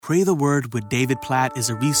Pray the Word with David Platt is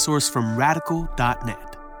a resource from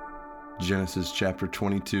radical.net. Genesis chapter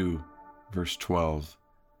 22, verse 12.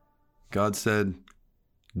 God said,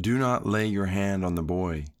 "Do not lay your hand on the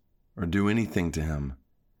boy or do anything to him.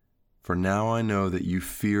 For now I know that you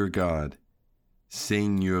fear God,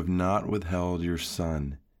 seeing you have not withheld your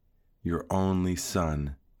son, your only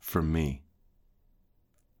son, from me."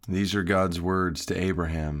 These are God's words to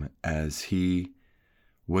Abraham as he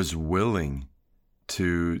was willing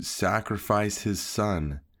to sacrifice his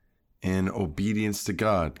son in obedience to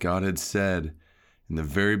God. God had said in the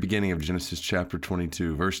very beginning of Genesis chapter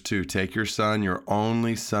 22, verse 2, "Take your son, your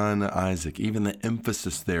only son, Isaac." Even the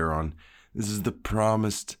emphasis there on this is the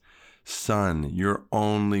promised son, your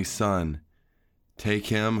only son. "Take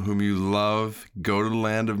him whom you love, go to the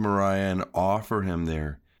land of Moriah and offer him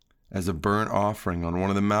there as a burnt offering on one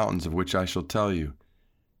of the mountains of which I shall tell you."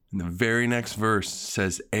 And the very next verse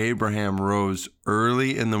says, Abraham rose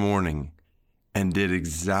early in the morning and did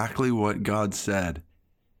exactly what God said.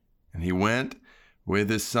 And he went with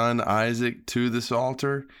his son Isaac to this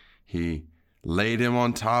altar. He laid him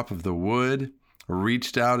on top of the wood,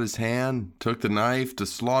 reached out his hand, took the knife to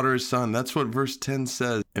slaughter his son. That's what verse 10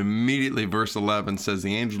 says. Immediately, verse 11 says,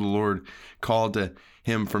 the angel of the Lord called to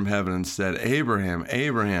him from heaven and said, "Abraham,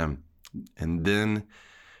 Abraham." And then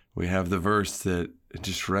we have the verse that I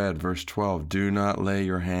just read, verse 12, "Do not lay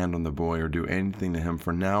your hand on the boy or do anything to him,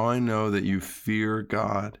 for now I know that you fear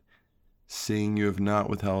God, seeing you have not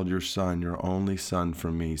withheld your son, your only son,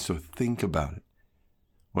 from me." So think about it.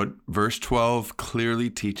 What verse 12 clearly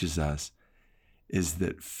teaches us is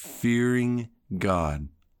that fearing God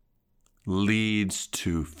leads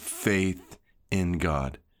to faith in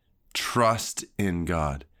God, trust in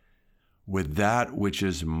God, with that which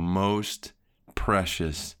is most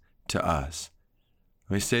precious to us.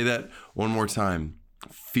 Let me say that one more time.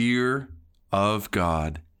 Fear of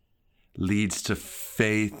God leads to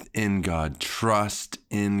faith in God, trust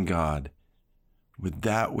in God, with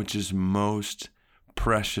that which is most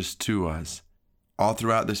precious to us. All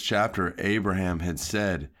throughout this chapter, Abraham had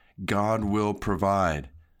said, God will provide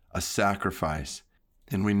a sacrifice.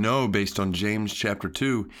 And we know based on James chapter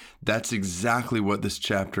 2, that's exactly what this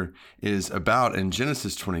chapter is about in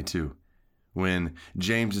Genesis 22. When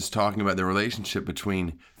James is talking about the relationship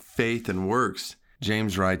between faith and works,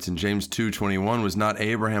 James writes in James 2:21, "Was not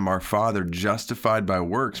Abraham our father justified by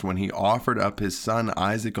works when he offered up his son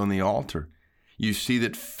Isaac on the altar?" You see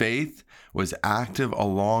that faith was active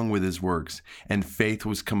along with his works, and faith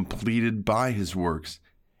was completed by his works.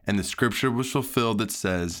 And the scripture was fulfilled that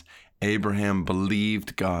says, Abraham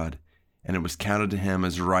believed God, and it was counted to him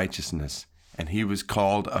as righteousness, and he was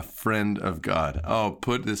called a friend of God. Oh,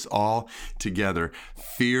 put this all together.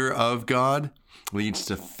 Fear of God leads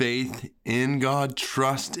to faith in God,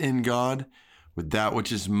 trust in God, with that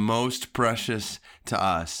which is most precious to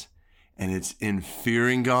us. And it's in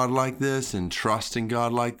fearing God like this and trusting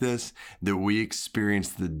God like this that we experience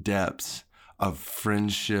the depths of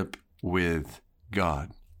friendship with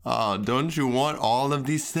God. Oh, don't you want all of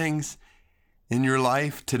these things in your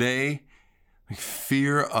life today? Like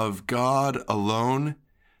fear of God alone,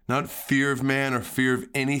 not fear of man or fear of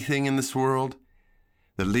anything in this world,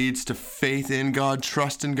 that leads to faith in God,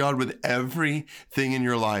 trust in God with everything in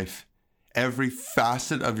your life, every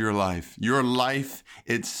facet of your life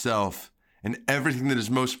itself, and everything that is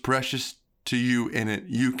most precious to you in it,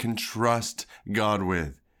 you can trust God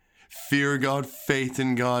with. Fear God, faith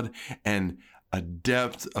in God, and a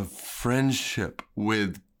depth of friendship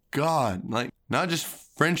with God. Like not just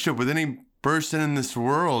friendship with any person in this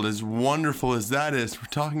world, as wonderful as that is. We're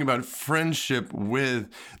talking about friendship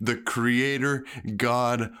with the Creator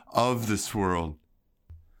God of this world.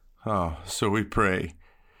 Oh, so we pray,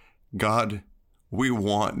 God, we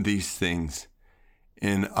want these things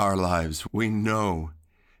in our lives. We know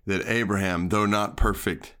that Abraham, though not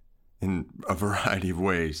perfect in a variety of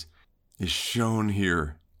ways, is shown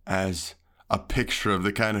here as a picture of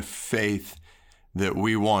the kind of faith that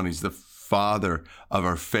we want. He's the father of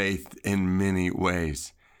our faith in many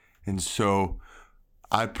ways. And so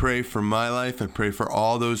I pray for my life. I pray for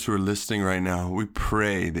all those who are listening right now. We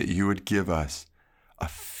pray that you would give us a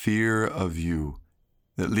fear of you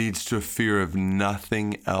that leads to a fear of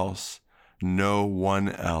nothing else, no one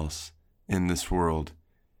else in this world.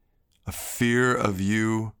 A fear of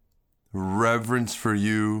you, reverence for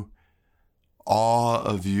you, awe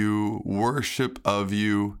of you, worship of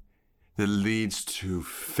you, that leads to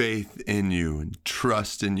faith in you and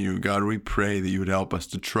trust in you. God, we pray that you would help us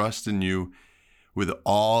to trust in you with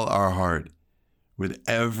all our heart, with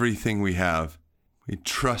everything we have. We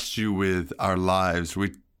trust you with our lives.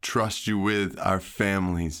 We trust you with our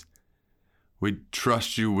families. We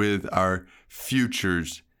trust you with our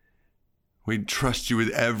futures. We trust you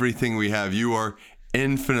with everything we have. You are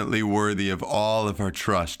infinitely worthy of all of our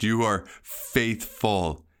trust. You are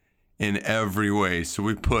faithful in every way. So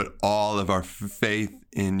we put all of our faith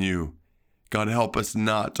in you. God, help us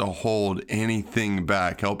not to hold anything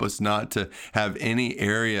back. Help us not to have any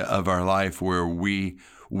area of our life where we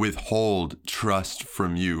withhold trust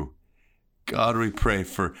from you. God, we pray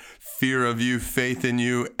for fear of you, faith in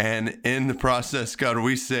you, and in the process, God,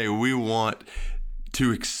 we say we want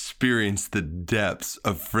to experience the depths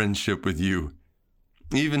of friendship with you.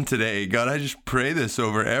 Even today, God, I just pray this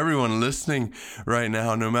over everyone listening right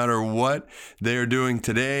now, no matter what they're doing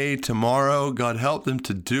today, tomorrow. God, help them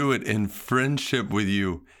to do it in friendship with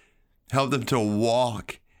you. Help them to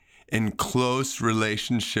walk in close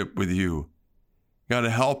relationship with you. God,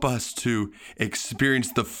 help us to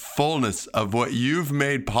experience the fullness of what you've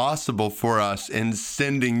made possible for us in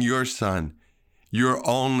sending your Son, your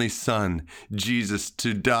only Son, Jesus,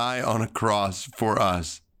 to die on a cross for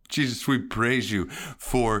us. Jesus, we praise you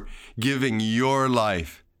for giving your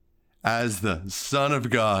life as the Son of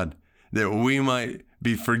God, that we might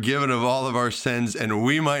be forgiven of all of our sins and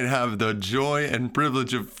we might have the joy and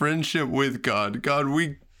privilege of friendship with God. God,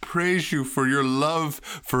 we praise you for your love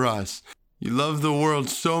for us. You love the world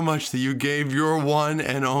so much that you gave your one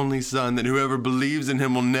and only Son, that whoever believes in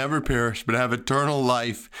him will never perish, but have eternal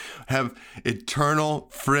life, have eternal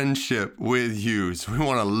friendship with you. So we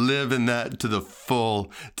want to live in that to the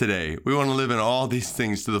full today. We want to live in all these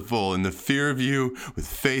things to the full, in the fear of you, with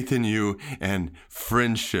faith in you, and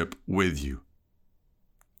friendship with you.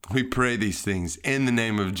 We pray these things in the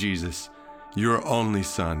name of Jesus, your only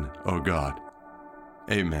Son, O God.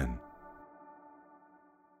 Amen.